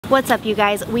What's up, you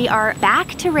guys? We are back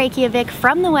to Reykjavik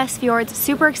from the West Fjords.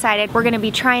 Super excited. We're gonna be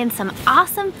trying some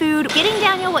awesome food, getting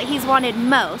Daniel what he's wanted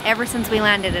most ever since we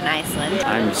landed in Iceland.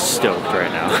 I'm stoked right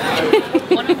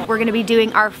now. We're gonna be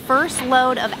doing our first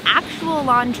load of actual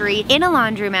laundry in a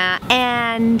laundromat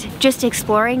and just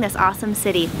exploring this awesome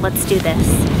city. Let's do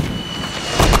this.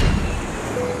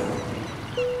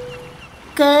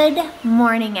 Good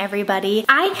morning, everybody.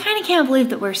 I kind of can't believe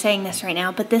that we're saying this right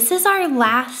now, but this is our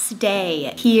last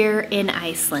day here in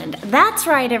Iceland. That's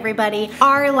right, everybody,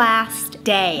 our last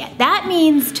day. That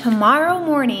means tomorrow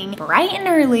morning, bright and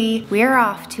early, we're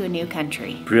off to a new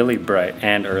country. Really bright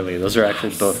and early. Those are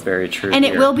actually both very true. And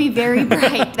it will be very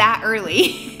bright that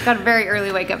early. Got a very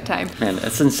early wake up time. Man,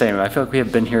 it's insane. I feel like we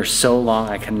have been here so long.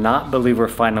 I cannot believe we're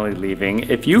finally leaving.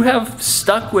 If you have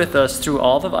stuck with us through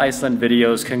all of Iceland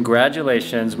videos,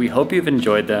 congratulations. We hope you've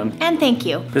enjoyed them. And thank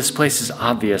you. This place is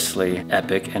obviously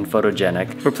epic and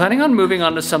photogenic. We're planning on moving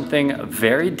on to something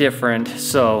very different,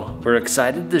 so we're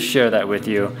excited to share that with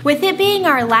you. With it being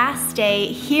our last day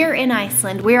here in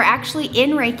Iceland, we are actually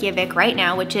in Reykjavik right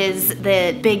now, which is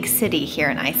the big city here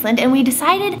in Iceland, and we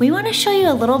decided we want to show you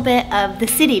a little bit of the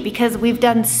city because we've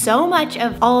done so much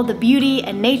of all the beauty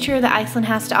and nature that Iceland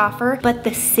has to offer, but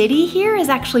the city here is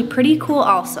actually pretty cool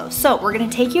also. So we're gonna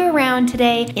take you around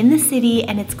today in the city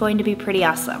and it's going to be pretty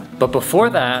awesome. But before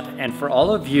that, and for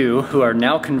all of you who are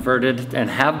now converted and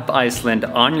have Iceland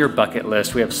on your bucket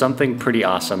list, we have something pretty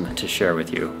awesome to share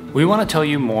with you. We want to tell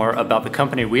you more about the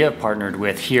company we have partnered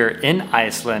with here in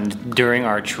Iceland during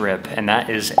our trip, and that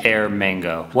is Air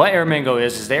Mango. What Air Mango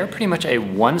is they are pretty much a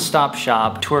one-stop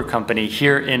shop tour company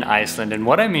here in Iceland, and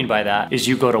what I mean by that is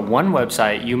you go to one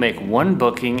website, you make one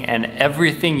booking, and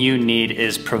everything you need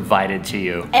is provided to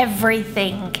you.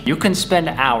 Everything. You can spend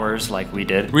hours, like we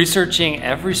did, researching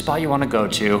every spot you want to go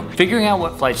to, figuring out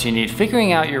what flights you need,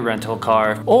 figuring out your rental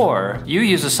car, or you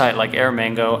use a site like Air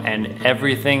Mango and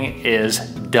everything is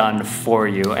done for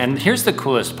you. And here's the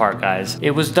coolest part, guys.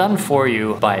 It was done for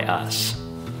you by us.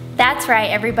 That's right,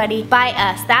 everybody, by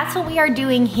us. That's what we are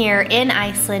doing here in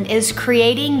Iceland, is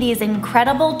creating these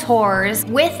incredible tours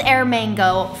with Air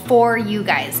Mango for you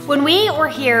guys. When we were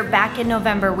here back in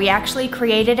November, we actually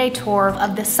created a tour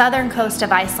of the southern coast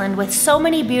of Iceland with so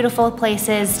many beautiful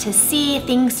places to see,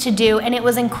 things to do, and it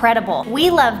was incredible. We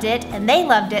loved it, and they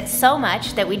loved it so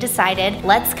much that we decided,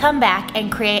 let's come back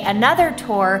and create another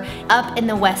tour up in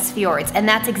the West Fjords. And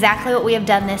that's exactly what we have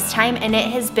done this time, and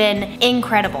it has been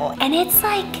incredible. And it's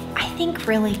like, I think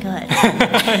really good.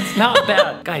 It's not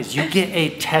bad. Guys, you get a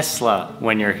Tesla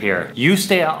when you're here. You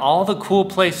stay at all the cool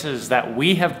places that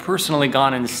we have personally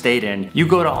gone and stayed in. You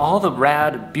go to all the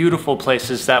rad, beautiful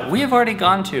places that we have already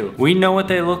gone to. We know what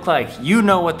they look like. You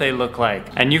know what they look like.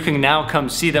 And you can now come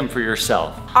see them for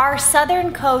yourself. Our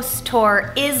Southern Coast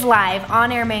tour is live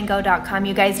on airmango.com,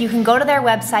 you guys. You can go to their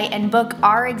website and book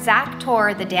our exact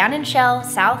tour, the danandchelle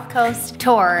South Coast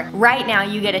tour. Right now,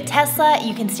 you get a Tesla.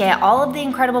 You can stay at all of the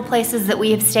incredible places that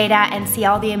we have stayed at and see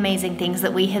all the amazing things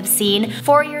that we have seen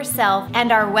for yourself.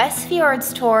 And our West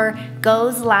Fjords tour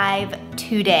goes live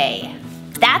today.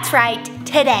 That's right,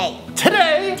 today.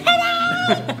 Today!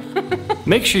 Today!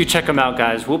 Make sure you check them out,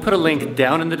 guys. We'll put a link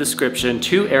down in the description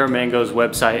to Air Mango's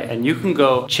website, and you can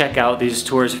go check out these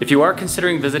tours. If you are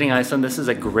considering visiting Iceland, this is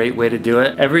a great way to do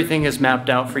it. Everything is mapped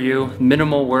out for you,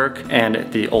 minimal work,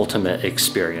 and the ultimate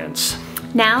experience.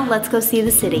 Now, let's go see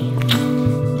the city.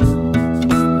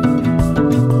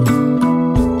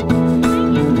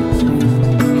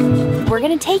 We're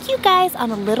gonna take you guys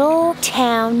on a little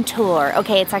town tour.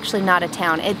 Okay, it's actually not a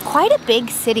town. It's quite a big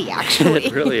city, actually.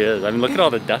 It really is. I mean, look at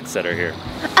all the ducks that are here.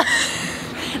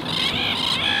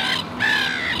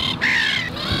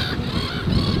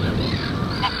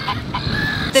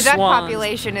 The duck Swans,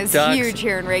 population is ducks. huge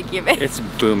here in Reykjavik. It's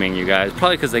booming, you guys.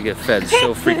 Probably because they get fed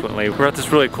so frequently. We're at this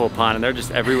really cool pond and they're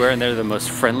just everywhere and they're the most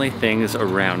friendly things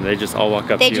around. They just all walk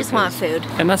up to you. They just want food.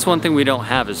 And that's one thing we don't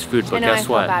have is food, but guess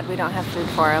what? I feel bad we don't have food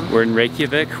for them. We're in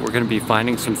Reykjavik. We're gonna be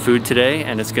finding some food today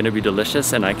and it's gonna be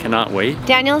delicious and I cannot wait.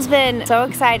 Daniel's been so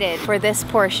excited for this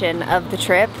portion of the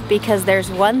trip because there's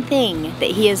one thing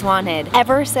that he has wanted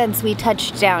ever since we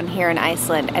touched down here in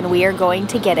Iceland, and we are going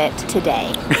to get it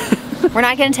today. We're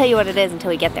not gonna tell you what it is until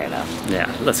we get there though.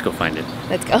 Yeah, let's go find it.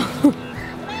 Let's go.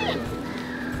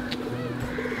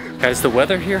 Guys, the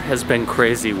weather here has been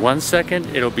crazy. 1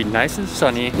 second, it'll be nice and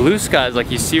sunny, blue skies like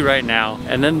you see right now,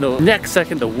 and then the next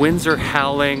second, the winds are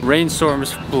howling,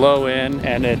 rainstorms blow in,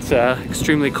 and it's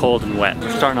extremely cold and wet.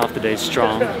 We're starting off the day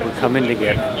strong. We're coming to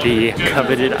get the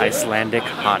coveted Icelandic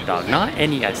hot dog. Not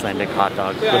any Icelandic hot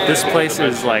dog, but this place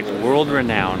is like world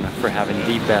renowned for having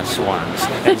the best ones.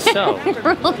 And so,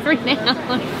 World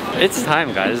renowned. it's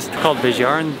time, guys. It's called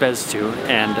Bjarn Bestu,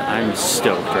 and I'm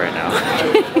stoked right now.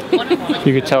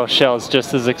 You can tell Shell's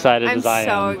just as excited as I am.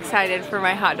 I'm so excited for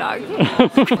my hot dog.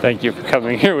 Thank you for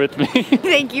coming here with me.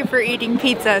 Thank you for eating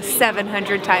pizza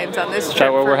 700 times on this trip. Is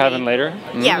that what for we're me. having later?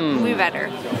 Yeah, we better.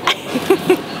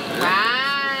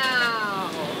 Wow.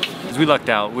 As we lucked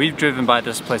out, we've driven by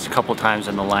this place a couple times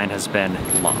and the line has been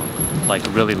long, like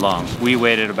really long. We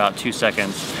waited about 2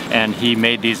 seconds and he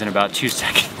made these in about 2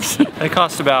 seconds. They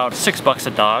cost about $6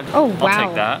 a dog. Oh, wow. I'll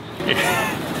take that.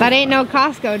 That ain't no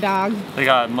Costco dog. They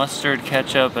got mustard,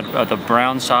 ketchup, and the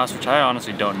brown sauce, which I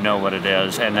honestly don't know what it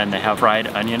is. And then they have fried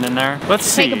onion in there. Let's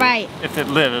see Take a bite. if it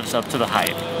lives up to the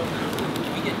hype.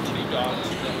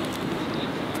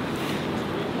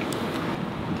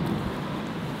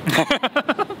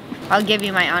 I'll give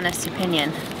you my honest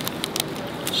opinion.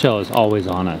 Shell is always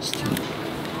honest.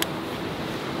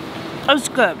 It's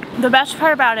good. The best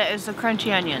part about it is the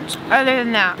crunchy onions. Other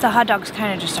than that, the hot dog's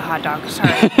kind of just a hot dog.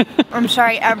 Sorry. I'm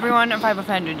sorry, everyone, if I've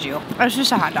offended you. It's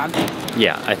just a hot dog.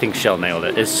 Yeah, I think Shell nailed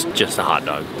it. It's just a hot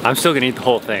dog. I'm still gonna eat the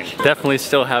whole thing. Definitely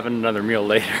still having another meal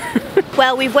later.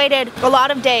 Well, we've waited a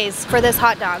lot of days for this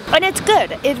hot dog, and it's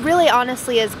good. It really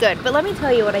honestly is good. But let me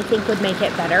tell you what I think would make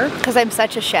it better, because I'm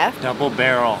such a chef. Double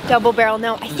barrel. Double barrel,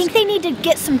 no. I think they need to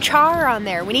get some char on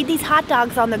there. We need these hot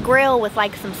dogs on the grill with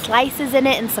like some slices in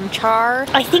it and some char.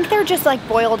 I think they're just like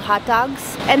boiled hot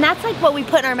dogs. And that's like what we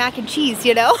put in our mac and cheese,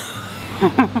 you know?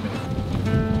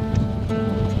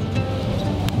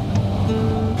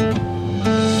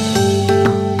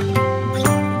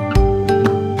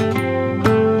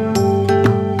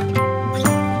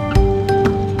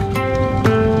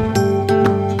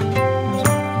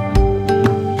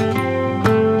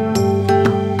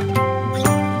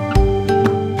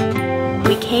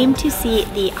 To see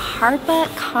the Harpa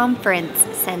Conference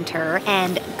Center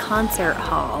and Concert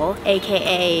Hall,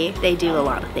 aka they do a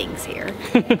lot of things here,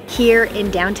 here in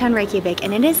downtown Reykjavik,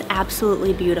 and it is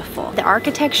absolutely beautiful. The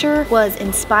architecture was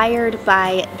inspired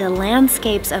by the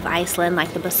landscapes of Iceland,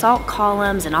 like the basalt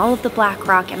columns and all of the black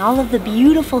rock and all of the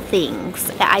beautiful things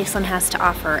that Iceland has to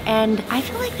offer, and I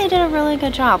feel like they did a really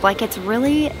good job. Like, it's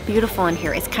really beautiful in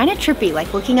here. It's kind of trippy,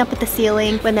 like looking up at the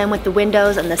ceiling, and then with the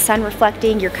windows and the sun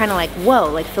reflecting, you're kind of like,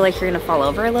 whoa, like feel like you're gonna fall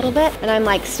over a little bit. And I'm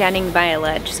like standing by a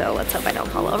ledge, so let's hope I don't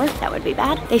fall over. That would be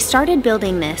bad. They started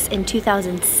building this in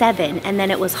 2007, and then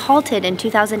it was halted in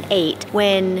 2008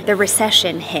 when the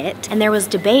recession hit, and there was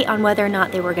debate on whether or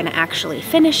not they were gonna actually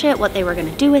finish it, what they were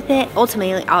gonna do with it.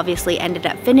 Ultimately, obviously ended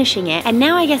up finishing it, and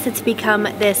now I guess it's become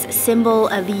this symbol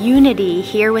of unity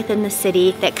here within the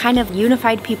city that kind of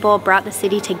unified people, brought the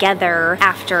city together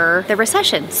after the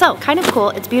recession. So kind of cool.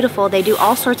 It's beautiful. They do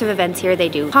all sorts of events here. They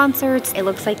do concerts. It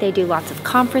looks like they do lots of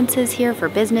conferences here for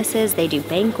businesses. They do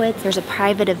banquets. There's a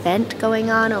private event going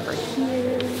on over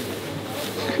here.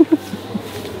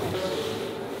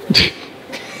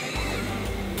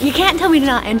 You can't tell me to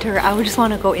not enter. I would just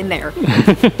want to go in there.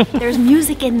 There's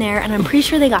music in there, and I'm pretty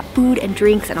sure they got food and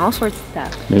drinks and all sorts of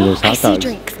stuff. Maybe there's hot dogs. I see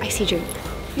drinks. I see drinks.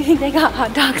 You think they got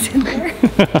hot dogs in there?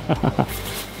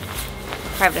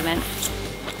 Private event.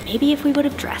 Maybe if we would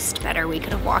have dressed better, we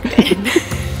could have walked in.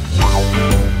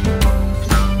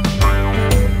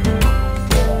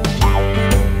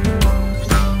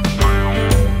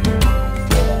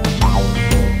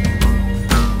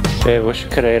 Hey, I wish we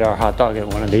could have ate our hot dog at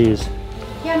one of these.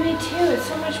 Yeah, me too. It's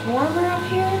so much warmer up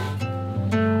here.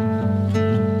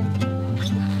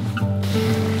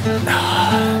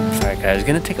 Alright guys,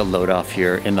 gonna take a load off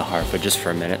here in the Harpa just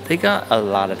for a minute. They got a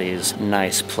lot of these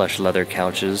nice plush leather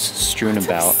couches strewn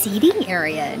about. Seating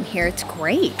area in here. It's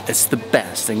great. It's the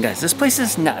best. And guys, this place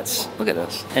is nuts. Look at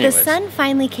this. Anyways. The sun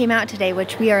finally came out today,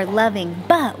 which we are loving,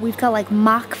 but we've got like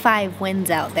Mach 5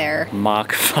 winds out there.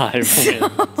 Mach 5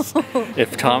 winds.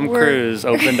 If Tom Cruise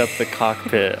opened up the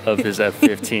cockpit of his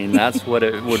F-15, that's what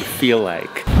it would feel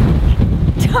like.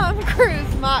 Tom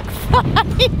Cruise Mach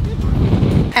 5.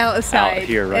 Outside. Out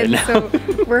here right now. So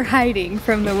we're hiding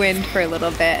from the wind for a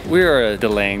little bit. We are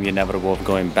delaying the inevitable of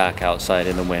going back outside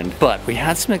in the wind, but we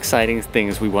had some exciting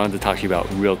things we wanted to talk to you about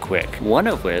real quick. One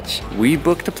of which, we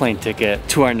booked a plane ticket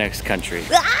to our next country.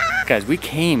 Ah! Guys, we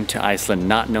came to Iceland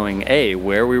not knowing A,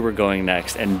 where we were going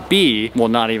next, and B, well,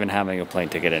 not even having a plane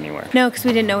ticket anywhere. No, because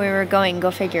we didn't know we were going, go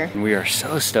figure. We are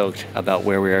so stoked about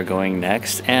where we are going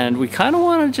next, and we kind of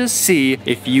want to just see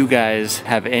if you guys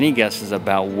have any guesses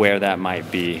about where that might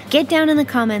be. Get down in the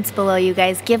comments below, you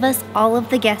guys. Give us all of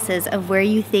the guesses of where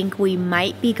you think we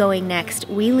might be going next.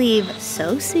 We leave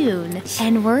so soon,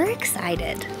 and we're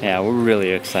excited. Yeah, we're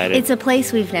really excited. It's a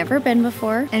place we've never been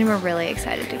before, and we're really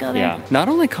excited to go there. Yeah, not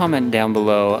only comment down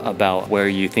below about where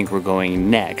you think we're going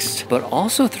next, but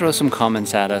also throw some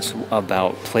comments at us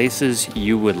about places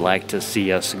you would like to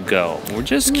see us go. We're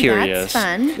just curious. That's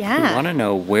fun, yeah. We want to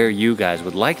know where you guys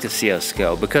would like to see us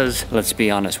go, because let's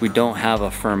be honest, we don't have a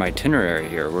firm itinerary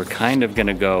here. We're kind of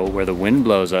gonna go where the wind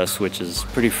blows us, which is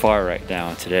pretty far right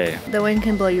now today. The wind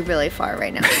can blow you really far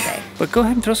right now today. But go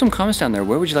ahead and throw some comments down there.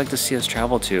 Where would you like to see us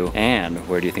travel to? And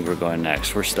where do you think we're going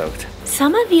next? We're stoked.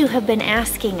 Some of you have been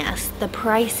asking us the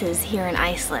prices here in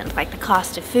Iceland, like the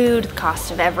cost of food, the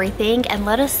cost of everything, and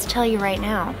let us tell you right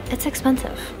now, it's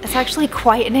expensive. It's actually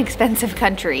quite an expensive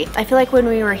country. I feel like when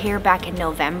we were here back in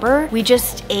November, we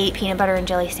just ate peanut butter and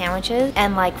jelly sandwiches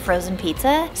and like frozen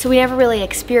pizza, so we never really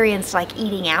experienced like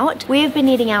eating out. We have been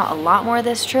eating out a lot more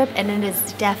this trip, and it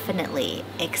is definitely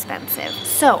expensive.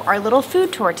 So our little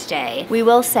food tour today, we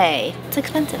will say it's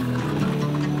expensive.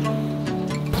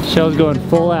 Shell's going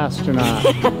full astronaut.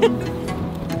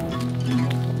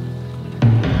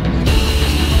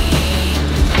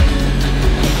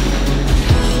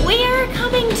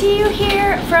 To you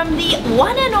here from the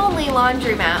one and only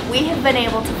laundromat we have been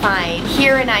able to find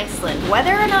here in Iceland.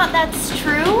 Whether or not that's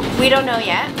true, we don't know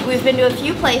yet. We've been to a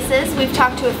few places, we've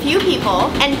talked to a few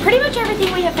people, and pretty much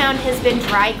everything we have found has been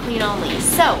dry clean only.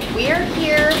 So we are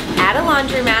here at a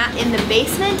laundromat in the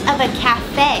basement of a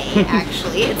cafe,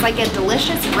 actually. It's like a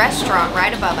delicious restaurant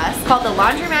right above us called the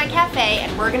Laundromat Cafe,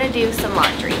 and we're gonna do some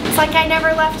laundry. It's like I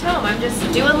never left home, I'm just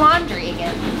doing laundry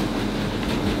again.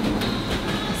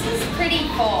 Pretty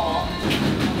full.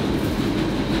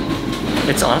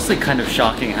 It's honestly kind of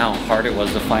shocking how hard it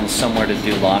was to find somewhere to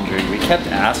do laundry. We kept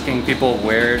asking people,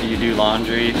 where do you do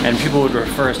laundry? And people would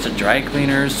refer us to dry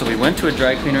cleaners. So we went to a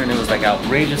dry cleaner and it was like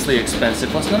outrageously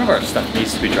expensive. Plus none of our stuff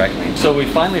needs to be dry cleaned. So we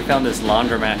finally found this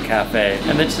laundromat cafe,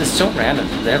 and it's just so random.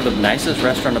 They have the nicest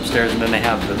restaurant upstairs, and then they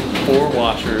have the 4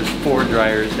 washers, 4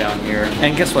 dryers down here.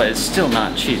 And guess what? It's still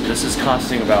not cheap. This is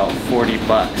costing about 40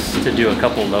 bucks to do a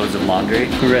couple loads of laundry.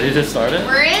 You ready to start it?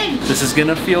 We're in. This is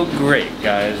gonna feel great,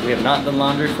 guys. We have not done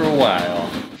laundry for a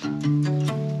while.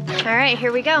 All right,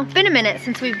 here we go. It's been a minute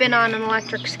since we've been on an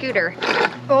electric scooter.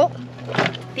 Oh,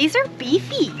 these are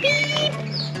beefy.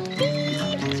 Beep,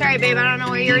 beep. Sorry, babe, I don't know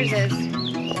where yours is.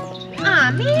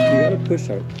 Aw, man. You gotta push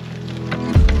it.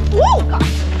 Whoa,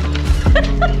 gosh.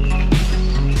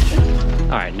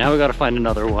 All right, now we gotta find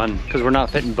another one because we're not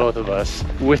fitting both of us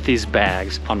with these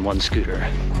bags on one scooter.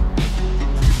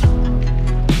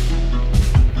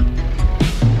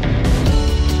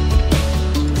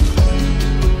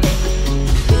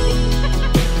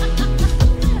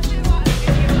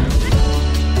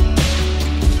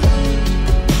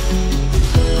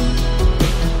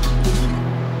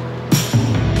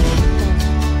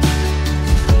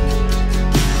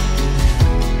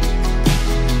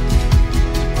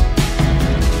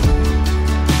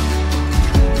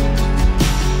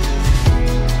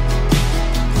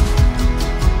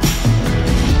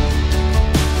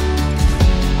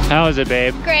 How is it,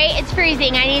 babe? Great, it's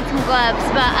freezing. I need some gloves,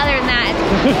 but other than that,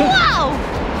 whoa!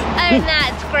 Other than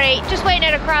that, it's great. Just waiting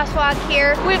at a crosswalk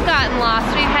here. We've gotten lost.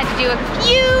 We've had to do a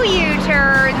few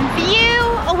U-turns.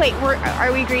 Oh wait,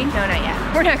 are we green? No, not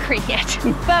yet. We're not green yet.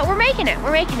 But we're making it,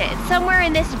 we're making it. It's somewhere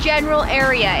in this general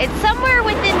area. It's somewhere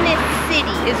within this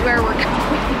city is where we're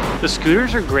going. The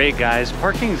scooters are great, guys.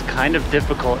 Parking is kind of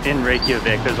difficult in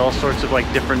Reykjavik. There's all sorts of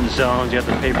like different zones. You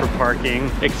have to pay for parking,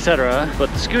 etc. But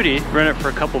the scooty, rent it for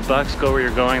a couple bucks, go where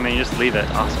you're going, then you just leave it.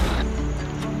 Awesome.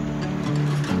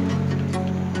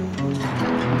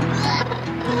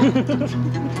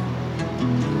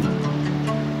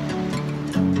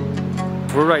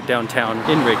 We're right downtown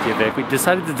in Reykjavik. We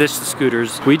decided to ditch the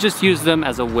scooters. We just use them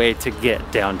as a way to get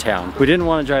downtown. We didn't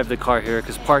want to drive the car here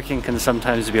because parking can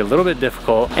sometimes be a little bit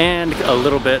difficult and a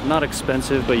little bit, not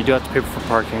expensive, but you do have to pay for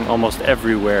parking almost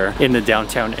everywhere in the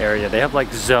downtown area. They have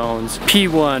like zones,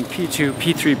 P1, P2,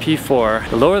 P3, P4.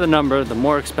 The lower the number, the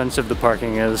more expensive the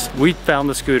parking is. We found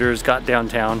the scooters, got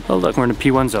downtown. Oh look, we're in a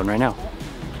P1 zone right now.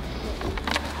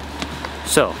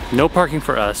 So, no parking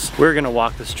for us. We're gonna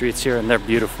walk the streets here and they're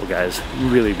beautiful, guys.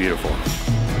 Really beautiful.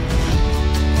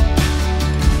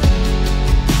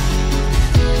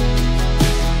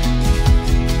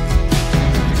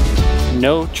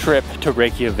 no trip to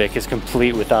Reykjavik is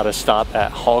complete without a stop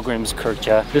at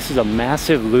Hallgrímskirkja. This is a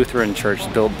massive Lutheran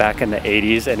church built back in the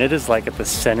 80s, and it is like at the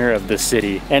center of the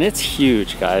city. And it's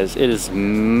huge, guys. It is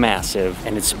massive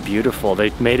and it's beautiful.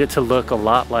 They made it to look a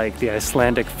lot like the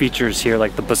Icelandic features here,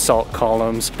 like the basalt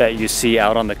columns that you see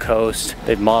out on the coast.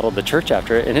 They've modeled the church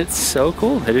after it, and it's so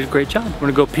cool. They did a great job. We're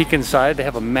gonna go peek inside. They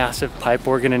have a massive pipe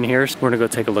organ in here, so we're gonna go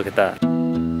take a look at that.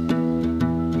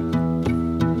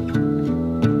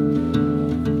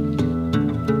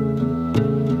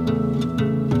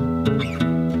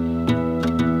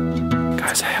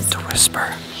 Guys, I have to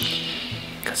whisper,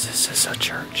 because this is a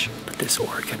church, but this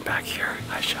organ back here,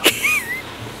 I shall.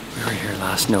 We were here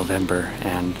last November,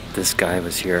 and this guy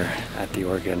was here at the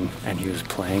organ, and he was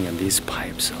playing, and these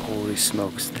pipes, holy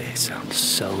smokes, they sound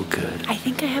so good. I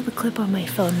think I have a clip on my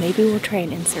phone. Maybe we'll try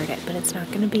and insert it, but it's not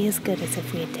going to be as good as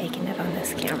if we had taken it on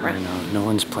this camera. I know, no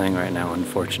one's playing right now,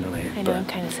 unfortunately. I know, I'm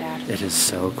kind of sad. It is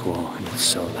so cool, and it's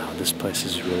so loud. This place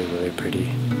is really, really pretty.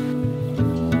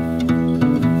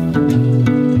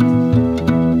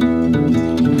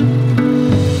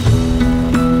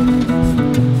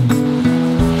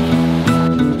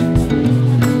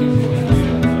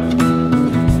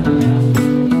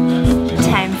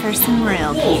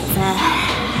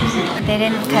 They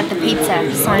didn't cut the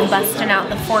pizza, so I'm busting out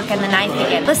the fork and the knife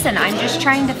again. Listen, I'm just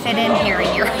trying to fit in here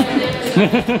in your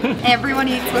Everyone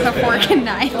eats with a fork and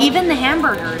knife. Even the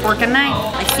hamburger, fork and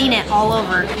knife. I've seen it all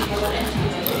over.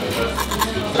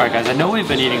 Alright guys, I know we've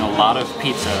been eating a lot of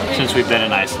pizza since we've been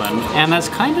in Iceland, and that's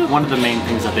kind of one of the main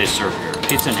things that they serve here,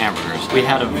 pizza and hamburgers. We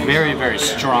had a very, very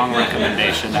strong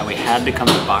recommendation that we had to come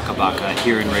to Baka Baka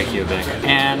here in Reykjavik,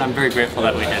 and I'm very grateful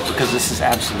that we did, because this is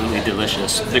absolutely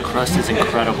delicious. The crust is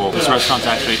incredible. This restaurant's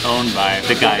actually owned by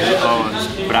the guy who owns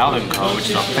Brauð & Co., which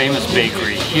is a famous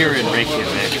bakery here in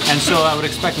Reykjavik, and so I would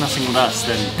expect nothing less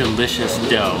than delicious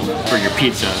dough for your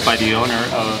pizza by the owner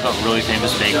of a really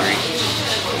famous bakery.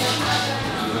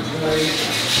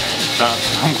 So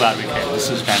I'm glad we came. This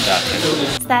is fantastic.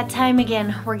 It's that time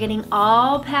again. We're getting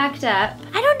all packed up.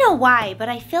 I don't know why, but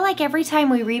I feel like every time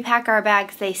we repack our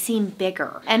bags, they seem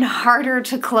bigger and harder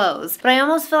to close. But I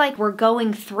almost feel like we're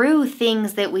going through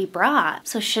things that we brought.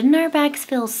 So shouldn't our bags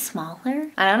feel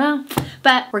smaller? I don't know.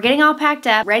 But we're getting all packed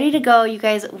up, ready to go. You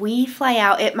guys, we fly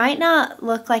out. It might not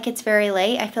look like it's very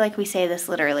late. I feel like we say this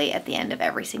literally at the end of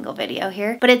every single video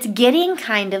here. But it's getting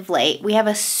kind of late. We have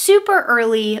a super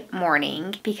early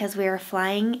morning because we are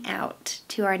flying out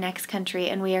to our next country,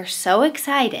 and we are so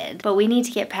excited. But we need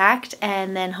to get packed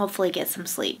and then hopefully get some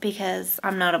sleep, because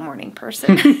I'm not a morning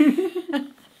person.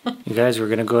 You guys, we're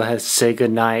gonna go ahead and say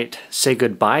goodnight, say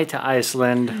goodbye to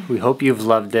Iceland. We hope you've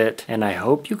loved it, and I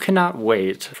hope you cannot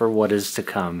wait for what is to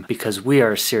come, because we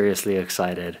are seriously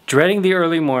excited. Dreading the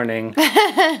early morning,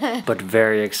 but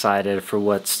very excited for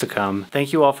what's to come.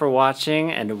 Thank you all for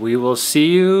watching, and we will see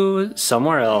you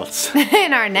somewhere else.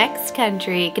 In our next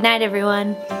country. Good night,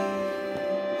 everyone.